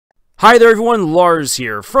Hi there everyone, Lars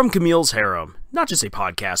here from Camille's Harem. Not just a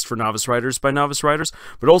podcast for novice writers by novice writers,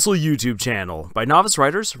 but also a YouTube channel by novice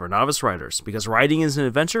writers for novice writers. Because writing is an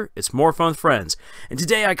adventure, it's more fun with friends. And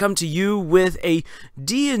today I come to you with a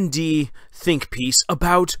D&D think piece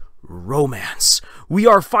about romance. We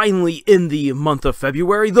are finally in the month of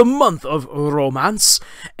February, the month of romance,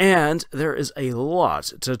 and there is a lot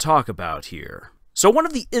to talk about here. So one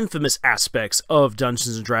of the infamous aspects of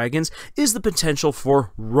Dungeons & Dragons is the potential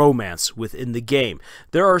for romance within the game.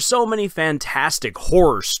 There are so many fantastic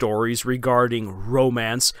horror stories regarding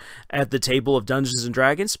romance at the table of Dungeons &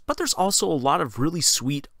 Dragons, but there's also a lot of really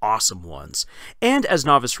sweet, awesome ones. And as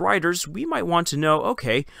novice writers, we might want to know,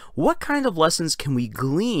 okay, what kind of lessons can we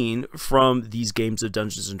glean from these games of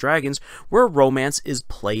Dungeons & Dragons where romance is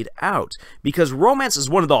played out? Because romance is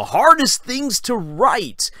one of the hardest things to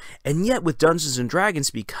write, and yet with Dungeons & Dragons,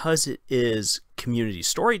 because it is community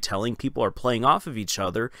storytelling, people are playing off of each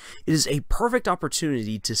other, it is a perfect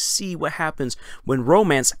opportunity to see what happens when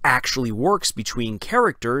romance actually works between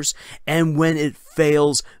characters and when it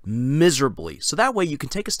fails miserably. So that way you can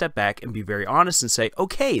take a step back and be very honest and say,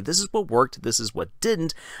 okay, this is what worked, this is what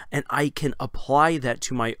didn't, and I can apply that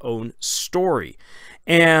to my own story.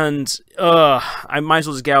 And I might as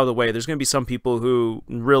well just get out of the way. There's going to be some people who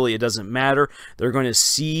really it doesn't matter. They're going to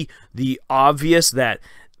see the obvious that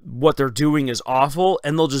what they're doing is awful,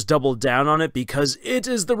 and they'll just double down on it because it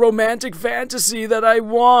is the romantic fantasy that I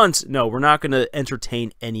want. No, we're not going to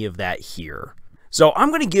entertain any of that here. So I'm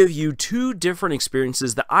going to give you two different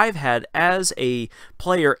experiences that I've had as a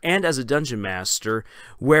player and as a dungeon master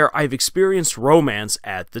where I've experienced romance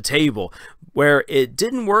at the table, where it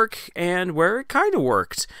didn't work and where it kind of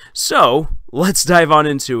worked. So let's dive on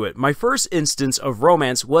into it. My first instance of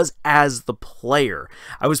romance was as the player.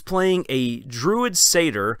 I was playing a druid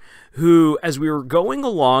satyr who, as we were going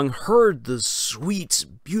along, heard the sweet,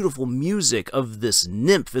 beautiful music of this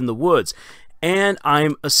nymph in the woods. And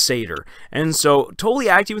I'm a satyr, and so totally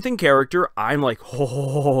acting within character, I'm like,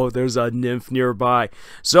 oh, there's a nymph nearby.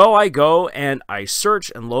 So I go and I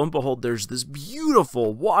search, and lo and behold, there's this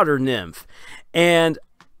beautiful water nymph, and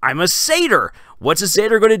I'm a satyr. What's a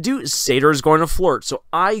satyr going to do? Satyr is going to flirt. So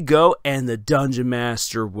I go, and the dungeon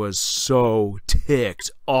master was so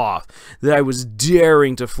ticked off that I was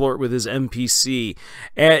daring to flirt with his NPC,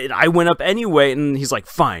 and I went up anyway, and he's like,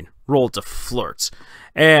 fine, roll to flirt.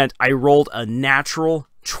 And I rolled a natural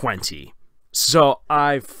 20. So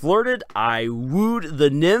I flirted, I wooed the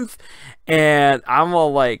nymph, and I'm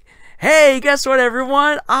all like, hey, guess what,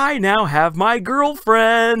 everyone? I now have my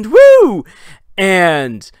girlfriend. Woo!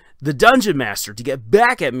 And the dungeon master, to get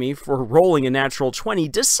back at me for rolling a natural 20,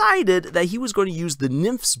 decided that he was going to use the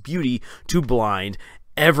nymph's beauty to blind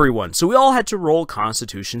everyone. So we all had to roll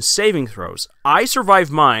Constitution saving throws. I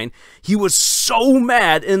survived mine. He was so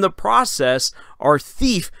mad. In the process, our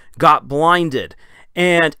thief got blinded.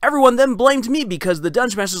 And everyone then blamed me because the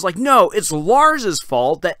dungeon master's like, no, it's Lars's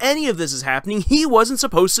fault that any of this is happening. He wasn't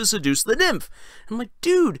supposed to seduce the nymph. I'm like,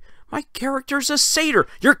 dude, my character's a satyr.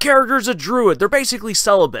 Your character's a druid. They're basically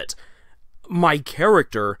celibate. My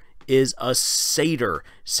character is a satyr.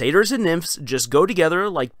 Satyrs and nymphs just go together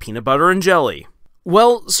like peanut butter and jelly.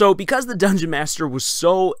 Well, so because the dungeon master was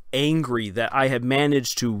so angry that I had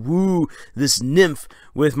managed to woo this nymph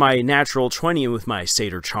with my natural 20 and with my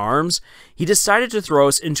satyr charms, he decided to throw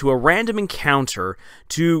us into a random encounter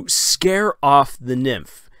to scare off the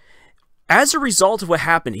nymph. As a result of what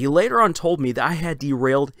happened, he later on told me that I had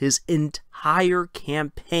derailed his entire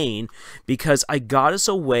campaign because I got us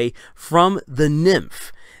away from the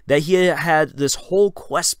nymph, that he had this whole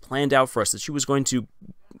quest planned out for us, that she was going to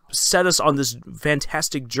set us on this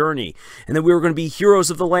fantastic journey, and that we were going to be heroes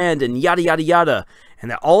of the land, and yada yada yada,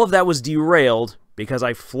 and that all of that was derailed because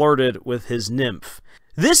I flirted with his nymph.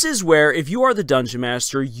 This is where, if you are the dungeon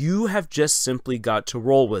master, you have just simply got to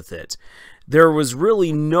roll with it. There was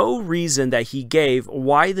really no reason that he gave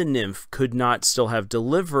why the nymph could not still have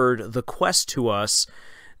delivered the quest to us,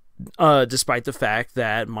 despite the fact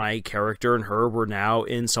that my character and her were now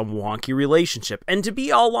in some wonky relationship. And to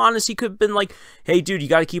be all honest, he could have been like, hey dude, you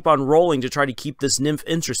got to keep on rolling to try to keep this nymph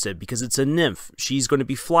interested because it's a nymph. She's going to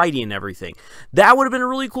be flighty and everything. That would have been a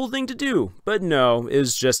really cool thing to do. But no, it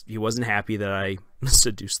was just, he wasn't happy that I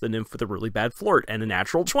seduced the nymph with a really bad flirt and a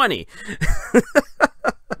natural 20.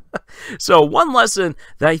 So one lesson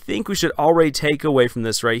that I think we should already take away from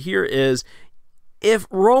this right here is, if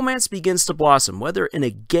romance begins to blossom, whether in a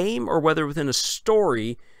game or whether within a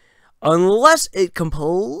story, unless it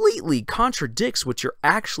completely contradicts what you're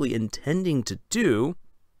actually intending to do,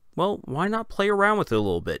 well, why not play around with it a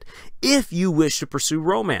little bit if you wish to pursue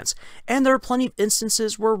romance? And there are plenty of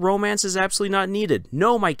instances where romance is absolutely not needed.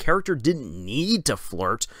 No, my character didn't need to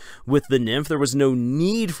flirt with the nymph. There was no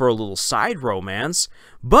need for a little side romance,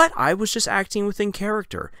 but I was just acting within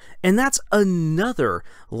character. And that's another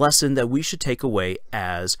lesson that we should take away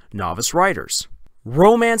as novice writers.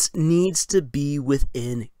 Romance needs to be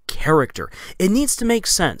within character. It needs to make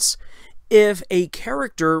sense. If a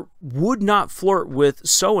character would not flirt with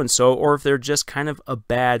so-and-so, or if they're just kind of a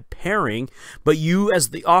bad pairing, but you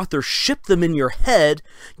as the author ship them in your head,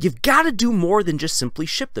 you've got to do more than just simply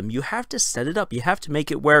ship them. You have to set it up. You have to make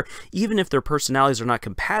it where, even if their personalities are not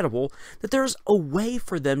compatible, that there's a way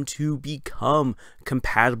for them to become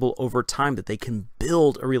compatible over time, that they can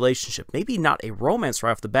build a relationship. Maybe not a romance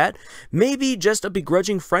right off the bat, maybe just a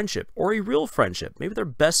begrudging friendship, or a real friendship. Maybe they're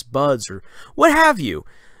best buds, or what have you.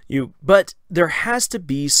 But there has to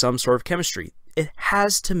be some sort of chemistry. It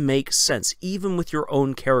has to make sense, even with your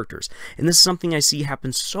own characters. And this is something I see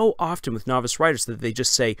happen so often with novice writers, that they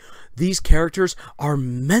just say, these characters are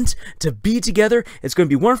meant to be together. It's going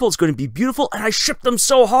to be wonderful. It's going to be beautiful. And I ship them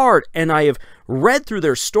so hard. And I have read through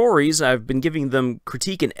their stories. I've been giving them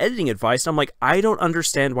critique and editing advice. And I'm like, I don't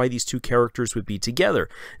understand why these two characters would be together.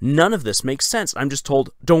 None of this makes sense. I'm just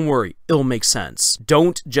told, don't worry, it'll make sense.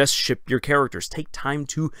 Don't just ship your characters. Take time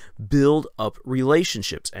to build up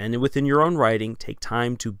relationships. And within your own writing, take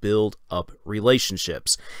time to build up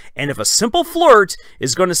relationships. And if a simple flirt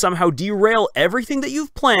is going to somehow derail everything that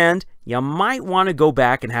you've planned, you might want to go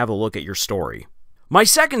back and have a look at your story. My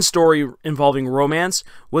second story involving romance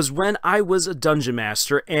was when I was a dungeon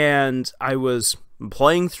master and I was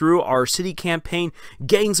playing through our city campaign,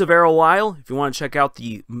 Gangs of Arrow. If you want to check out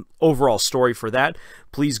the overall story for that,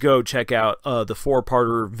 please go check out the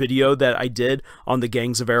 4-parter video that I did on the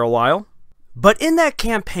Gangs of Arrow. But in that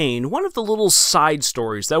campaign, one of the little side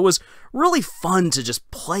stories that was really fun to just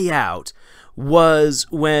play out was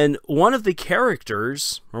when one of the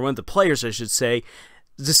characters, or one of the players I should say,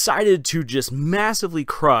 decided to just massively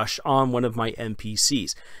crush on one of my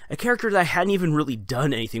NPCs. A character that I hadn't even really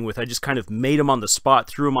done anything with. I just kind of made him on the spot,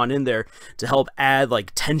 threw him on in there to help add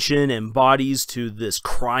like tension and bodies to this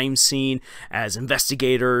crime scene as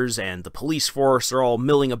investigators and the police force are all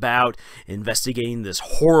milling about, investigating this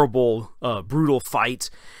horrible, brutal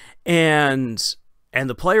fight. And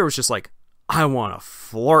the player was just like, I want to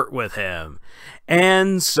flirt with him.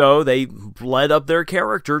 And so they led up their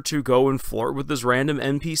character to go and flirt with this random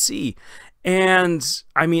NPC. And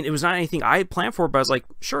I mean, it was not anything I had planned for, but I was like,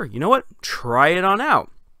 sure, you know what? Try it on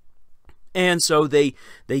out. And so they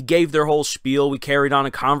gave their whole spiel. We carried on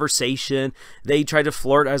a conversation. They tried to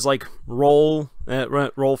flirt as like roll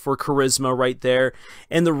for charisma right there.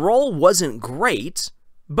 And the roll wasn't great,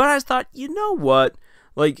 but I thought, you know what?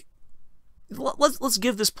 Like, let's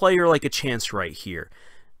give this player like a chance right here.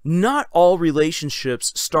 Not all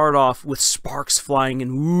relationships start off with sparks flying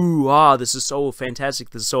and ooh, ah, this is so fantastic,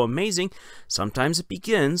 this is so amazing. Sometimes it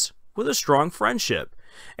begins with a strong friendship.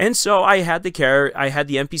 And so I had the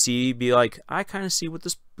NPC be like, I kind of see what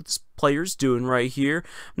this player's doing right here.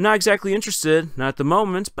 I'm not exactly interested, not at the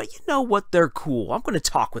moment, but you know what? They're cool. I'm going to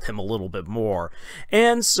talk with him a little bit more.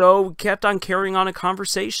 And so we kept on carrying on a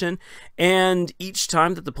conversation, and each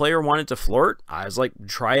time that the player wanted to flirt, I was like,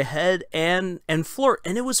 try ahead and flirt,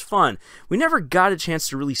 and it was fun. We never got a chance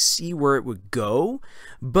to really see where it would go,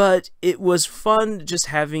 but it was fun just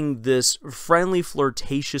having this friendly,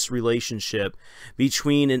 flirtatious relationship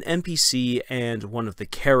between an NPC and one of the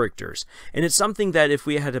characters. And it's something that if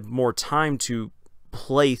we had more time to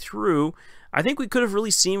play through, I think we could have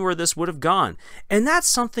really seen where this would have gone. And that's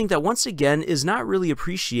something that, once again, is not really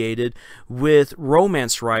appreciated with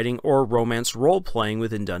romance writing or romance role-playing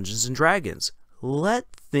within Dungeons & Dragons. Let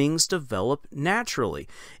things develop naturally.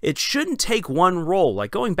 It shouldn't take one role. Like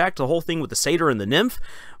going back to the whole thing with the satyr and the nymph,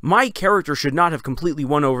 my character should not have completely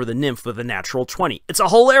won over the nymph with a natural 20. It's a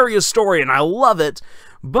hilarious story and I love it,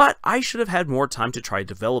 but I should have had more time to try to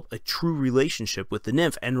develop a true relationship with the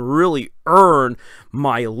nymph and really earn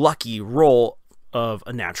my lucky roll of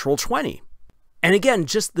a natural 20. And again,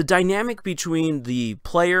 just the dynamic between the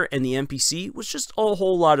player and the NPC was just a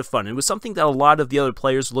whole lot of fun. It was something that a lot of the other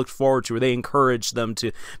players looked forward to, where they encouraged them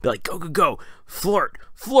to be like, go, go, go, flirt,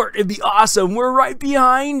 it'd be awesome, we're right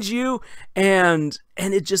behind you. And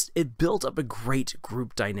it built up a great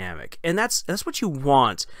group dynamic. And that's what you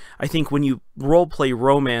want, I think, when you role play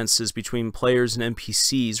romances between players and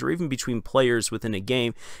NPCs, or even between players within a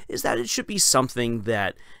game, is that it should be something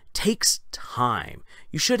that takes time.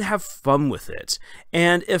 You should have fun with it.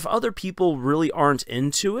 And if other people really aren't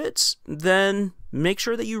into it, then make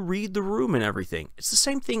sure that you read the room and everything. It's the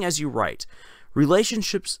same thing as you write.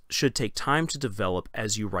 Relationships should take time to develop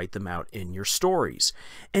as you write them out in your stories.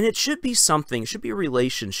 And it should be a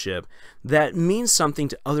relationship that means something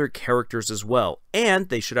to other characters as well. And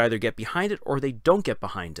they should either get behind it or they don't get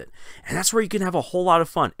behind it. And that's where you can have a whole lot of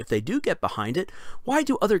fun. If they do get behind it, why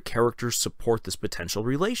do other characters support this potential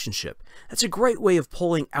relationship? That's a great way of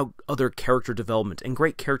pulling out other character development and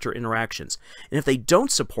great character interactions. And if they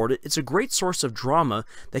don't support it, it's a great source of drama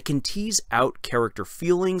that can tease out character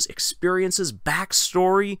feelings, experiences,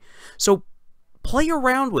 backstory. So play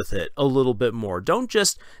around with it a little bit more. Don't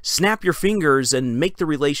just snap your fingers and make the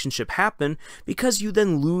relationship happen, because you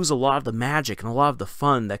then lose a lot of the magic and a lot of the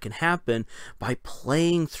fun that can happen by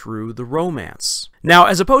playing through the romance. Now,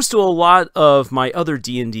 as opposed to a lot of my other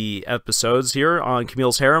D&D episodes here on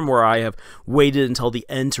Camille's Harem, where I have waited until the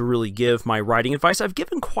end to really give my writing advice, I've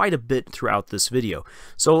given quite a bit throughout this video.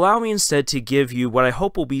 So allow me instead to give you what I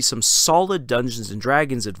hope will be some solid Dungeons &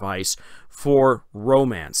 Dragons advice for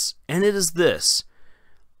romance. And it is this: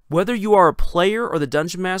 whether you are a player or the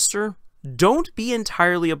Dungeon Master, don't be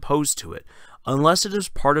entirely opposed to it, unless it is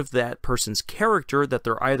part of that person's character that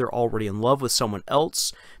they're either already in love with someone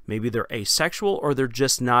else, maybe they're asexual, or they're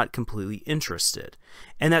just not completely interested.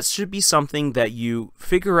 And that should be something that you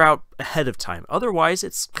figure out ahead of time. Otherwise,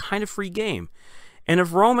 it's kind of free game. And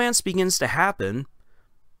if romance begins to happen,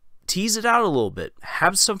 tease it out a little bit,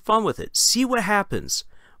 have some fun with it, see what happens.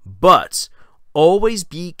 But always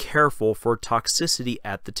be careful for toxicity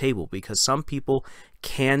at the table, because some people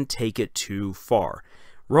can take it too far.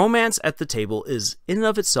 Romance at the table is, in and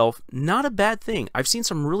of itself, not a bad thing. I've seen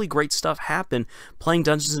some really great stuff happen playing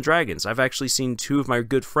Dungeons & Dragons. I've actually seen two of my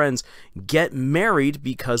good friends get married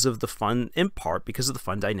because of the fun, in part because of the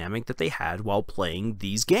fun dynamic that they had while playing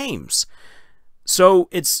these games. So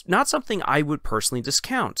it's not something I would personally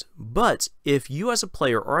discount, but if you as a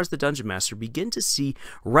player or as the Dungeon Master begin to see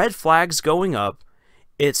red flags going up,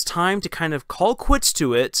 it's time to kind of call quits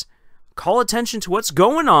to it, call attention to what's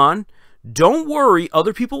going on, don't worry,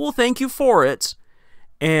 other people will thank you for it,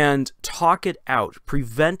 and talk it out.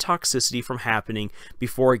 Prevent toxicity from happening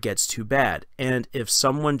before it gets too bad. And if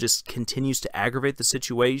someone just continues to aggravate the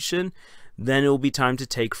situation, then it will be time to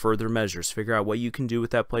take further measures. Figure out what you can do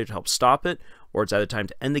with that player to help stop it, or it's either time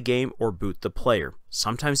to end the game or boot the player.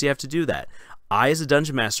 Sometimes you have to do that. I, as a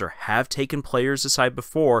Dungeon Master, have taken players aside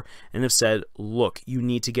before and have said, look, you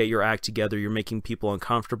need to get your act together. You're making people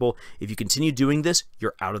uncomfortable. If you continue doing this,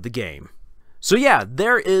 you're out of the game. So yeah,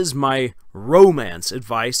 there is my romance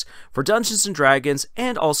advice for Dungeons & Dragons,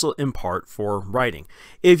 and also in part for writing.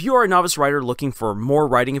 If you are a novice writer looking for more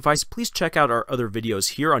writing advice, please check out our other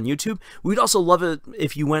videos here on YouTube. We'd also love it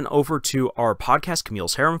if you went over to our podcast,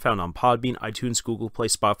 Camille's Harem, found on Podbean, iTunes, Google Play,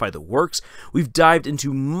 Spotify, the works. We've dived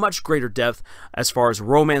into much greater depth as far as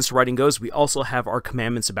romance writing goes. We also have our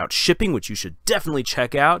commandments about shipping, which you should definitely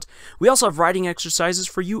check out. We also have writing exercises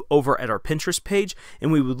for you over at our Pinterest page,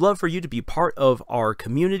 and we would love for you to be part of our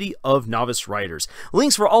community of novice writers.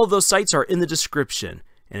 Links for all of those sites are in the description.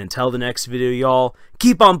 And until the next video, y'all,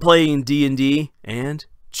 keep on playing D&D, and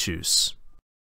tschüss.